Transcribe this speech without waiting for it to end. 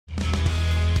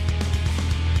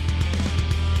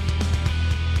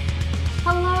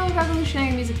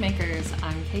Revolutionary music makers,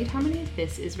 I'm Kate Harmony,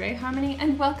 this is Ray Harmony,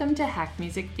 and welcome to Hack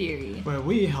Music Theory, where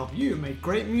we help you make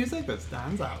great music that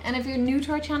stands out. And if you're new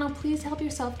to our channel, please help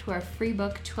yourself to our free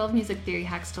book, 12 Music Theory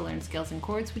Hacks to Learn Scales and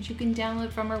Chords, which you can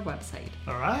download from our website.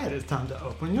 Alright, it's time to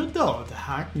open your door to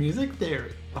Hack Music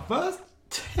Theory. But first,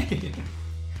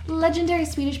 Legendary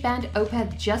Swedish band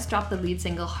Opeth just dropped the lead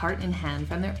single Heart in Hand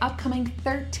from their upcoming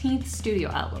 13th studio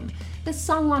album. The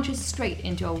song launches straight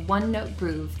into a one-note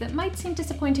groove that might seem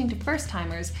disappointing to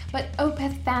first-timers, but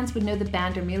Opeth fans would know the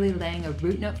band are merely laying a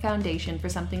root note foundation for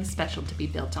something special to be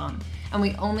built on. And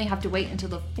we only have to wait until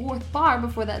the fourth bar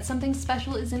before that something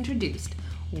special is introduced.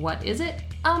 What is it?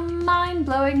 A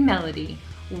mind-blowing melody.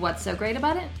 What's so great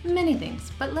about it? Many things,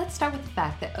 but let's start with the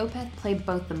fact that Opeth play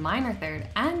both the minor third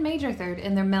and major third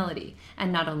in their melody,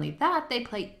 and not only that, they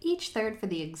play each third for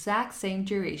the exact same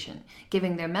duration,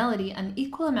 giving their melody an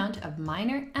equal amount of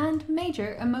minor and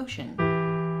major emotion.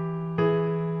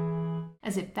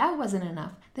 As if that wasn't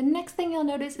enough, the next thing you'll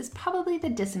notice is probably the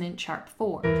dissonant sharp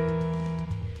 4.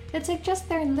 That suggests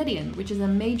they're in Lydian, which is a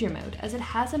major mode, as it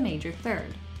has a major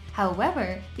third.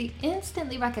 However, the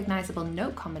instantly recognizable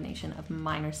note combination of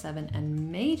minor 7 and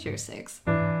major 6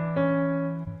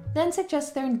 then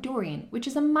suggests they're in Dorian, which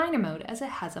is a minor mode as it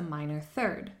has a minor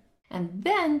third. And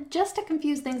then, just to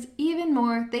confuse things even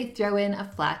more, they throw in a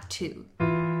flat 2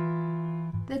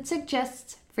 that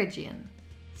suggests Phrygian.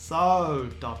 So, ...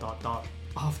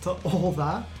 After all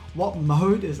that, what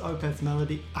mode is Opeth's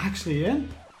melody actually in?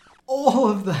 All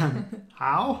of them!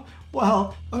 How?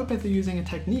 Well, Opeth are using a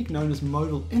technique known as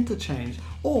modal interchange,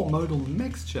 or modal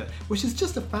mixture, which is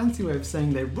just a fancy way of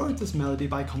saying they wrote this melody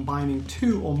by combining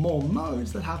two or more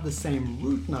modes that have the same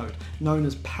root note, known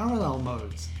as parallel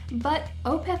modes. But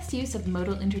Opeth's use of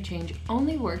modal interchange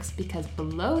only works because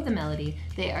below the melody,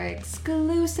 they are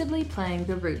exclusively playing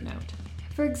the root note.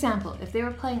 For example, if they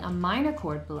were playing a minor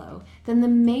chord below, then the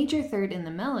major third in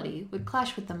the melody would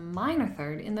clash with the minor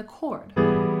third in the chord.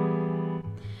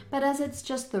 But as it's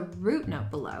just the root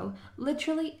note below,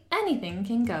 literally anything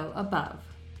can go above.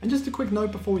 And just a quick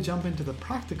note before we jump into the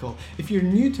practical, if you're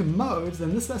new to modes,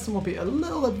 then this lesson will be a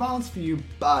little advanced for you,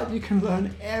 but you can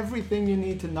learn everything you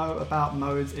need to know about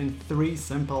modes in 3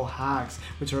 simple hacks,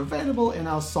 which are available in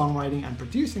our songwriting and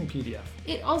producing PDF.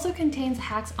 It also contains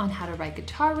hacks on how to write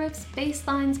guitar riffs, bass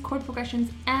lines, chord progressions,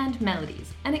 and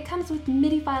melodies, and it comes with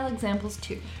MIDI file examples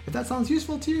too. If that sounds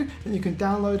useful to you, then you can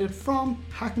download it from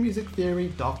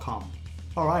hackmusictheory.com.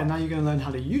 Alright, now you're going to learn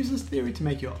how to use this theory to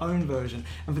make your own version,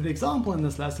 and for the example in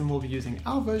this lesson we'll be using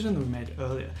our version that we made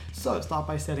earlier. So start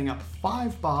by setting up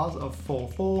 5 bars of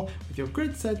 4/4 with your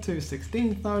grid set to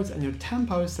 16th notes and your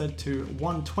tempo set to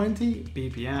 120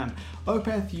 BPM.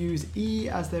 Opeth use E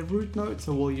as their root note,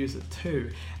 so we'll use it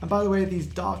too. And by the way, these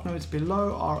dark notes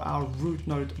below are our root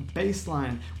note bass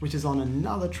line, which is on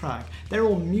another track. They're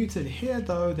all muted here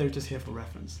though, they're just here for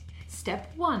reference.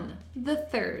 Step 1. The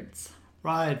thirds.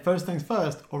 Right, first things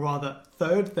first, or rather,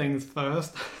 third things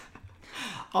first.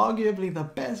 Arguably the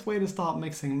best way to start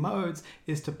mixing modes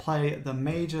is to play the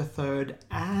major third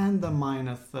and the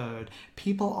minor third.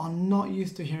 People are not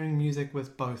used to hearing music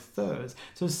with both thirds,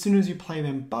 so as soon as you play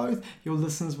them both, your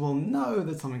listeners will know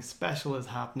that something special is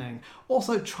happening.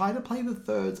 Also, try to play the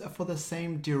thirds for the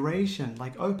same duration,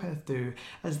 like Opeth do,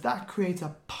 as that creates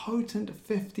a potent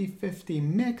 50-50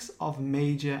 mix of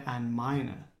major and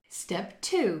minor. Step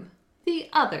 2.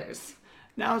 The others.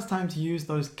 Now it's time to use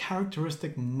those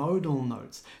characteristic modal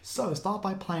notes. So start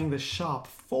by playing the sharp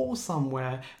 4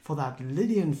 somewhere for that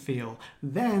Lydian feel,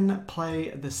 then play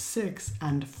the 6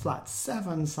 and flat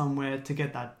 7 somewhere to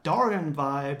get that Dorian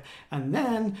vibe, and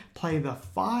then play the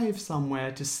 5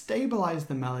 somewhere to stabilize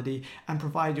the melody and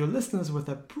provide your listeners with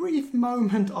a brief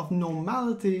moment of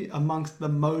normality amongst the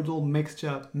modal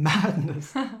mixture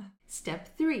madness.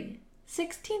 Step 3.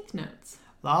 16th notes.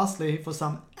 Lastly, for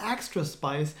some extra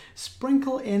spice,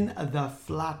 sprinkle in the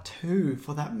flat 2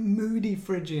 for that moody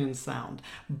Phrygian sound.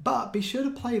 But be sure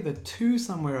to play the 2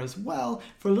 somewhere as well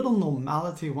for a little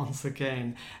normality once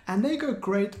again. And they go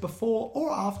great before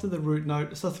or after the root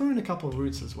note, so throw in a couple of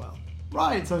roots as well.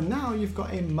 Right, so now you've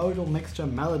got a modal mixture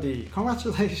melody.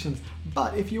 Congratulations!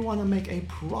 But if you want to make a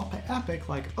proper epic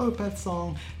like Opeth's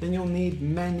song, then you'll need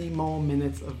many more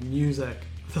minutes of music.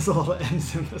 There's a lot of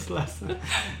M's in this lesson.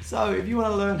 So if you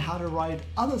want to learn how to write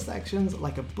other sections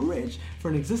like a bridge for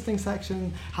an existing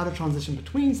section, how to transition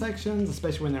between sections,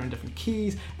 especially when they're in different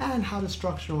keys, and how to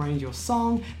structure and arrange your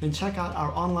song, then check out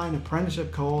our online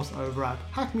apprenticeship course over at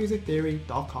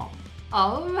hackmusictheory.com.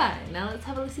 Alright, now let's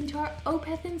have a listen to our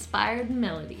Opeth-inspired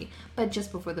melody. But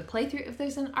just before the playthrough, if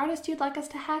there's an artist you'd like us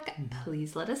to hack,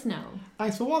 please let us know.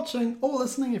 Thanks for watching or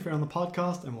listening if you're on the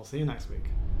podcast, and we'll see you next week.